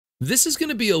This is going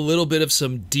to be a little bit of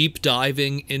some deep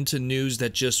diving into news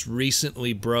that just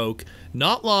recently broke,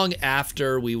 not long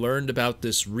after we learned about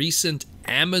this recent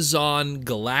Amazon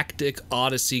Galactic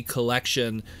Odyssey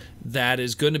collection that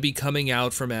is going to be coming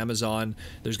out from Amazon.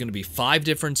 There's going to be 5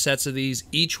 different sets of these,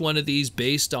 each one of these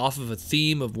based off of a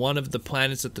theme of one of the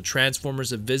planets that the Transformers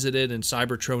have visited in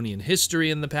Cybertronian history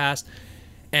in the past.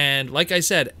 And like I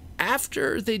said,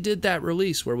 after they did that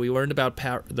release where we learned about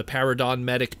the Paradon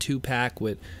Medic 2-pack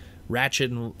with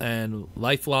Ratchet and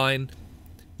Lifeline,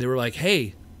 they were like,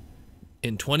 hey,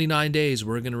 in 29 days,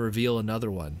 we're going to reveal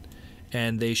another one.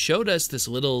 And they showed us this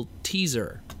little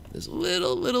teaser, this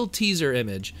little teaser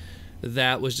image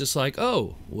that was just like,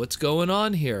 oh, what's going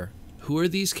on here? Who are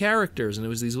these characters? And it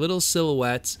was these little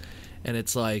silhouettes, and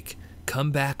it's like,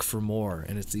 come back for more.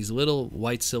 And it's these little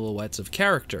white silhouettes of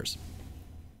characters.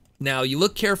 Now, you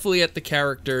look carefully at the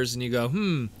characters, and you go,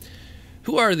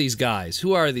 who are these guys?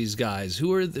 Who are these guys?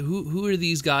 Who are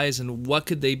these guys, and what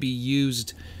could they be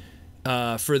used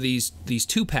for these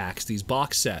 2-packs, these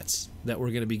box sets that we're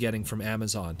going to be getting from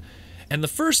Amazon? And the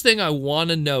first thing I want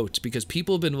to note, because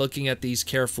people have been looking at these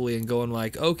carefully and going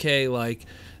like, okay, like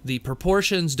the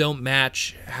proportions don't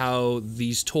match how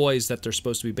these toys that they're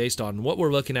supposed to be based on. What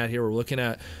we're looking at here, we're looking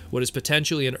at what is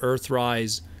potentially an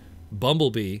Earthrise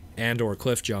Bumblebee and or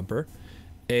Cliffjumper,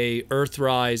 a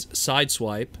Earthrise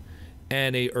Sideswipe,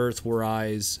 and a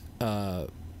Earthrise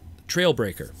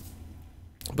Trailbreaker.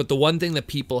 But the one thing that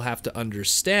people have to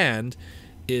understand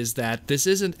is that this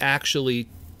isn't actually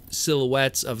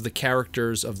silhouettes of the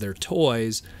characters of their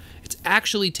toys. It's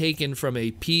actually taken from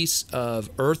a piece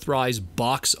of Earthrise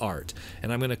box art.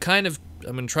 And I'm going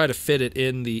to try to fit it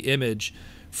in the image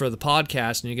for the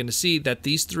podcast, and you're going to see that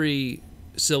these 3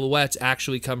 silhouettes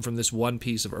actually come from this one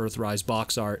piece of Earthrise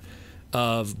box art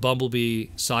of Bumblebee,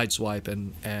 Sideswipe,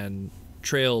 and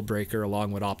Trailbreaker,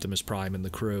 along with Optimus Prime and the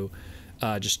crew,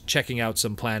 just checking out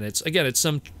some planets. Again, it's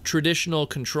some traditional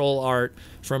control art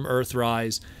from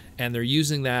Earthrise, and they're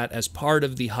using that as part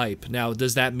of the hype. Now,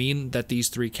 does that mean that these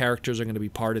 3 characters are going to be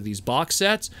part of these box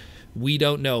sets? We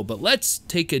don't know, but let's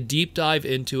take a deep dive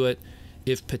into it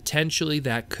if potentially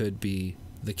that could be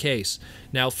the case.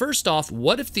 Now, first off,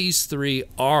 what if these 3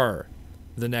 are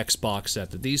the next box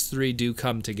set, that these 3 do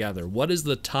come together? What is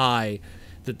the tie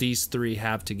that these 3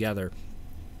 have together?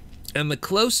 And the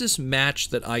closest match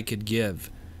that I could give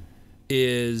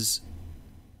is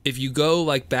if you go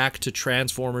like back to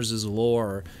Transformers'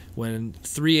 lore, when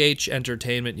 3H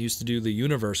Entertainment used to do the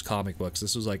Universe comic books.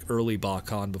 This was like early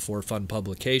BotCon before Fun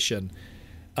Publication.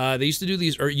 They used to do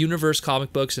these Universe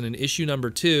comic books, and in issue number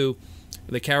 2,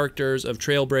 the characters of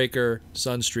Trailbreaker,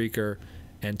 Sunstreaker,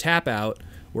 and Tap Out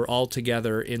were all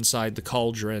together inside the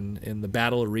cauldron in the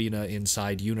battle arena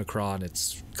inside Unicron.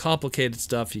 It's complicated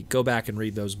stuff. You go back and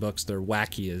read those books. They're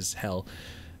wacky as hell.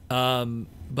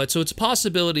 But so it's a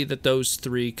possibility that those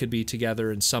 3 could be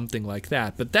together in something like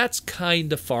that. But that's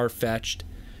kind of far-fetched.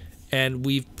 And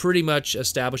we've pretty much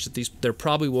established that there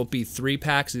probably won't be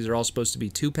 3-packs. These are all supposed to be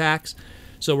 2-packs.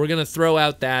 So we're going to throw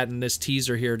out that, and this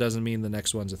teaser here doesn't mean the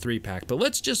next one's a 3-pack. But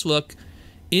let's just look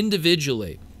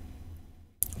individually.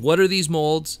 What are these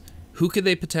molds? Who could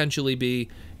they potentially be?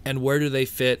 And where do they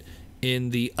fit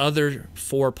in the other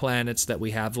 4 planets that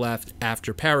we have left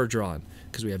after Paradron?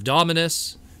 Because we have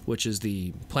Dominus, which is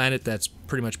the planet that's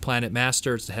pretty much Planet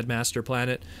Master. It's the Headmaster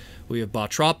planet. We have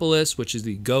Botropolis, which is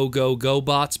the Go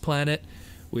Bots planet.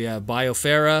 We have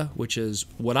Biofera, which is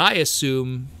what I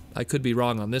assume, I could be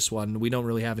wrong on this one, we don't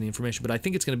really have any information, but I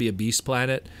think it's going to be a Beast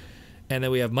planet. And then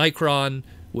we have Micron,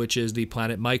 which is the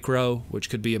planet Micro, which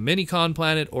could be a Minicon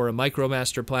planet or a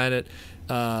Micromaster planet.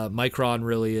 Micron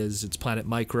really is, it's planet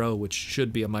Micro, which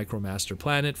should be a Micromaster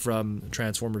planet from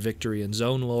Transformer Victory and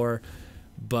Zone lore.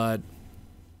 But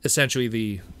essentially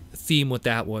the theme with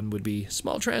that one would be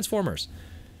small Transformers.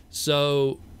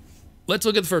 So let's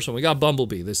look at the first one. We got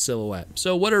Bumblebee, this silhouette.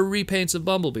 So what are repaints of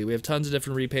Bumblebee? We have tons of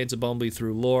different repaints of Bumblebee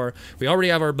through lore. We already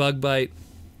have our Bug Bite.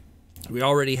 We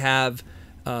already have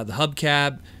the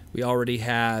Hubcab. We already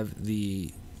have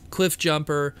the Cliff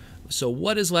Jumper. So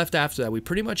what is left after that? We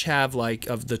pretty much have, like,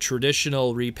 of the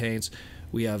traditional repaints,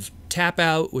 we have Tap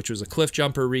Out, which was a Cliff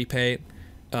Jumper repaint,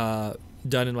 done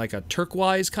in like a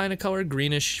turquoise kind of color,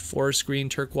 greenish forest green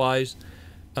turquoise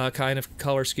kind of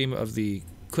color scheme of the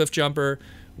Cliff Jumper.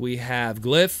 We have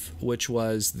Glyph, which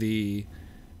was the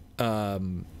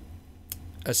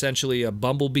essentially a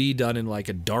Bumblebee done in like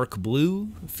a dark blue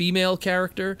female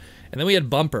character. And then we had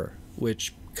Bumper,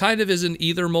 which kind of isn't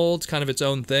either mold, it's kind of its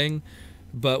own thing,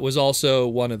 but was also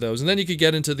one of those. And then you could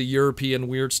get into the European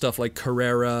weird stuff like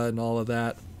Carrera and all of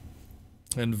that,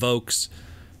 and Vokes.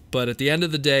 But at the end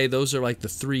of the day, those are like the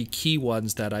three key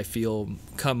ones that I feel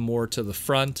come more to the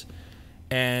front.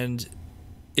 And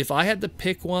if I had to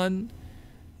pick one,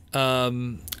 I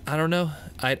don't know.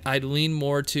 I'd lean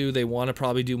more to they want to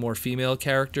probably do more female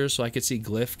characters, so I could see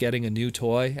Glyph getting a new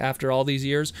toy after all these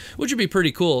years, which would be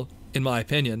pretty cool, in my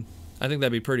opinion. I think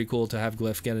that'd be pretty cool to have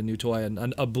Glyph get a new toy,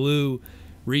 and a blue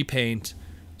repaint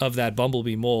of that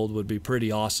Bumblebee mold would be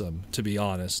pretty awesome, to be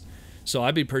honest. So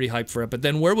I'd be pretty hyped for it. But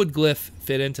then where would Glyph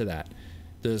fit into that?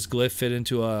 Does Glyph fit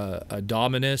into a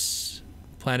Dominus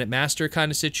Planet Master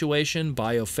kind of situation?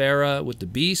 Biofera with the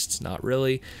beasts? Not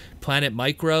really. Planet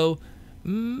Micro?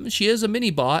 She is a mini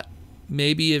bot.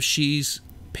 Maybe if she's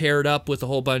paired up with a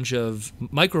whole bunch of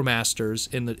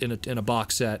Micromasters in a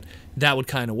box set, that would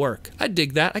kind of work. I'd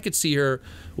dig that. I could see her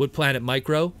with Planet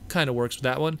Micro. Kind of works with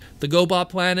that one. The GoBot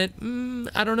Planet?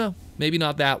 I don't know. Maybe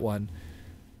not that one.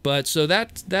 But so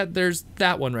there's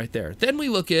that one right there. Then we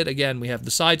look at, again, we have the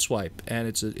Sideswipe, and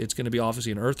it's going to be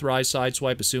obviously an Earthrise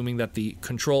Sideswipe, assuming that the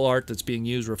control art that's being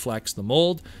used reflects the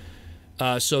mold.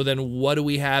 So then what do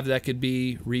we have that could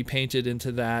be repainted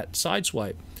into that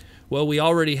Sideswipe? Well, we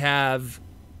already have,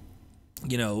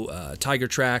 Tiger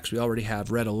Tracks. We already have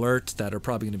Red Alert that are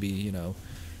probably going to be,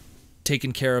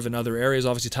 taken care of in other areas.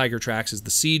 Obviously, Tiger Tracks is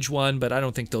the Siege one, but I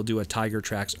don't think they'll do a Tiger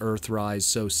Tracks Earthrise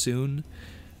so soon.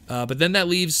 But then that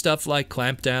leaves stuff like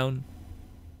Clampdown,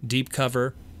 Deep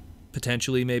Cover,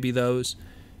 potentially maybe those.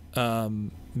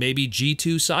 Maybe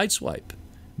G2 Sideswipe.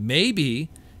 Maybe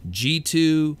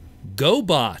G2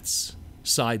 GoBots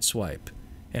Sideswipe.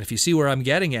 And if you see where I'm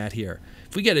getting at here,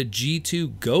 if we get a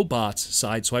G2 GoBots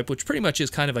Sideswipe, which pretty much is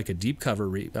kind of like a deep cover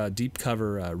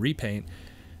repaint,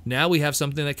 now we have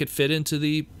something that could fit into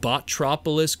the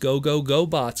Botropolis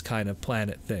GoBots kind of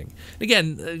planet thing.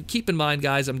 Again, keep in mind,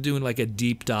 guys, I'm doing like a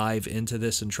deep dive into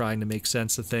this and trying to make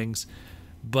sense of things.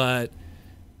 But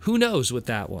who knows with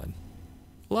that one?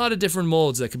 A lot of different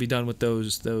molds that could be done with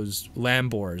those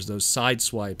Lambors, those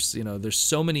Sideswipes. There's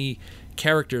so many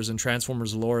characters in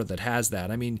Transformers lore that has that.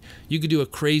 I mean, you could do a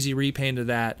crazy repaint of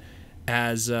that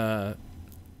as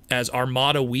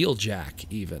Armada Wheeljack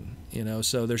even.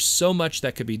 So there's so much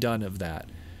that could be done of that.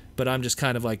 But I'm just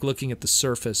kind of like looking at the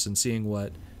surface and seeing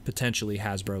what potentially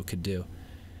Hasbro could do.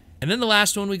 And then the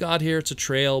last one we got here, it's a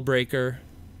Trail Breaker,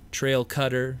 Trail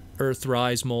Cutter,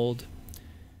 Earthrise mold.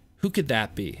 Who could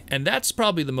that be? And that's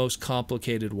probably the most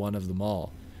complicated one of them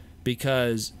all,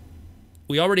 because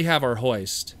we already have our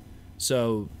Hoist,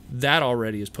 so that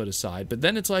already is put aside. But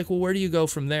then it's like, well, where do you go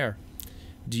from there?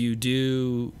 Do you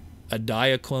do a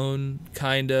Diaclone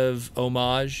kind of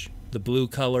homage, the blue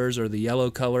colors or the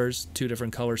yellow colors, two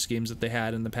different color schemes that they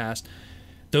had in the past?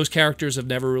 Those characters have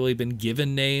never really been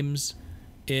given names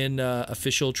in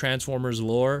official Transformers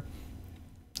lore,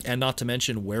 and not to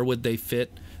mention, where would they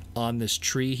fit on this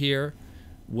tree here?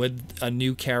 Would a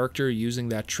new character using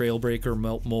that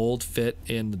Trailbreaker mold fit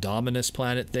in the Dominus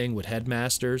planet thing with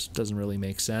Headmasters? Doesn't really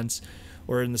make sense.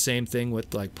 Or in the same thing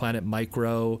with like Planet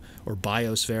Micro or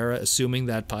Biosphera, assuming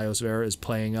that Biosphera is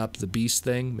playing up the Beast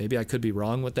thing. Maybe I could be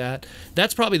wrong with that.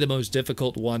 That's probably the most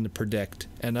difficult one to predict,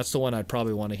 and that's the one I'd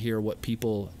probably want to hear what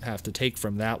people have to take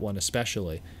from that one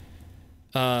especially.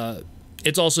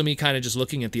 It's also me kind of just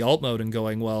looking at the alt mode and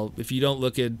going, well, if you don't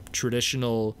look at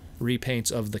traditional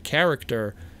repaints of the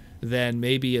character, then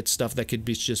maybe it's stuff that could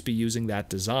just be using that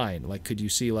design. Like, could you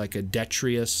see like a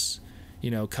Detrius,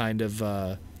 kind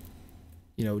of,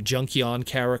 Junkion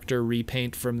character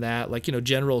repaint from that? Like,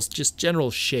 general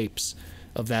shapes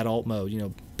of that alt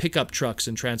mode, pickup trucks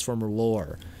and Transformer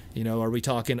lore. Are we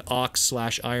talking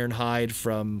Ox/Ironhide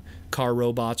from Car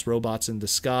Robots in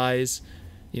Disguise?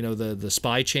 The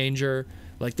Spy Changer.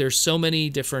 Like, there's so many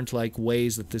different like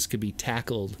ways that this could be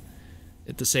tackled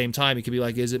at the same time. It could be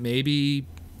like, is it maybe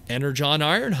Energon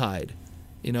Ironhide?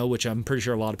 Which I'm pretty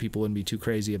sure a lot of people wouldn't be too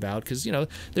crazy about, because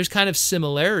there's kind of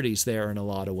similarities there in a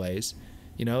lot of ways.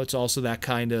 It's also that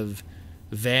kind of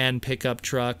van pickup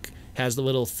truck, has the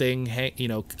little thing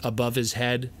above his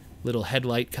head, little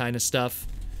headlight kind of stuff,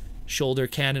 shoulder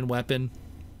cannon weapon,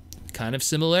 kind of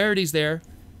similarities there.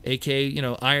 A.K.A.,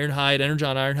 Ironhide,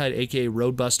 Energon Ironhide, A.K.A.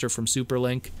 Roadbuster from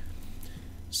Superlink.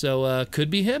 So, could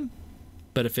be him.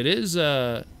 But if it is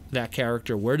that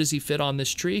character, where does he fit on this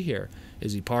tree here?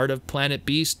 Is he part of Planet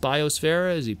Beast,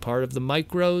 Biosphera? Is he part of the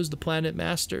Micros, the Planet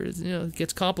Masters? It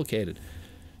gets complicated.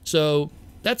 So,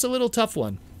 that's a little tough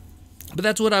one. But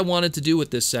that's what I wanted to do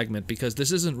with this segment, because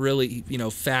this isn't really,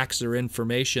 facts or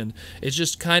information. It's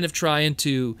just kind of trying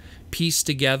to piece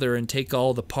together and take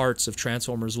all the parts of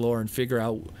Transformers lore and figure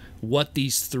out what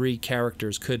these three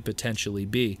characters could potentially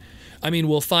be. I mean,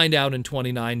 we'll find out in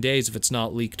 29 days if it's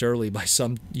not leaked early by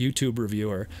some YouTube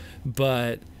reviewer.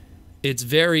 But it's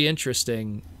very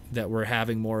interesting that we're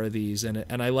having more of these, and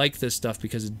I like this stuff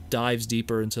because it dives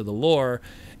deeper into the lore,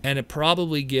 and it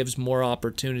probably gives more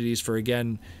opportunities for,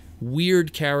 again,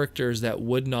 weird characters that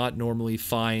would not normally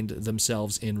find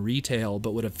themselves in retail,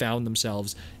 but would have found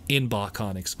themselves in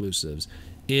BotCon exclusives,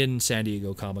 in San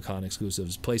Diego Comic-Con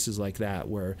exclusives, places like that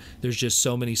where there's just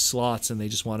so many slots and they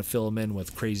just want to fill them in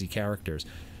with crazy characters.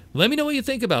 Let me know what you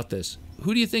think about this.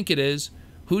 Who do you think it is?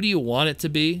 Who do you want it to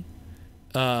be?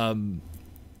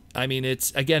 I mean,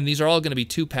 it's, again, these are all going to be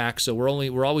 2-packs, so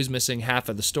we're always missing half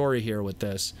of the story here with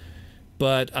this.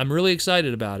 But I'm really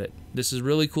excited about it. This is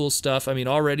really cool stuff. I mean,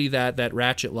 already that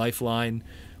Ratchet Lifeline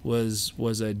was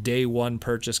a day one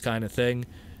purchase kind of thing.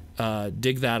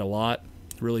 Dig that a lot.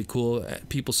 Really cool.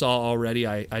 People saw already,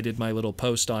 I did my little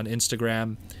post on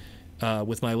Instagram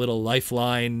with my little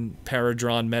Lifeline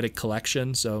Paradron Medic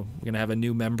collection, so I'm going to have a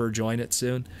new member join it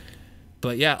soon.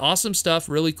 But yeah, awesome stuff,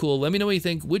 really cool. Let me know what you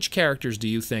think. Which characters do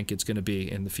you think it's going to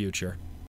be in the future?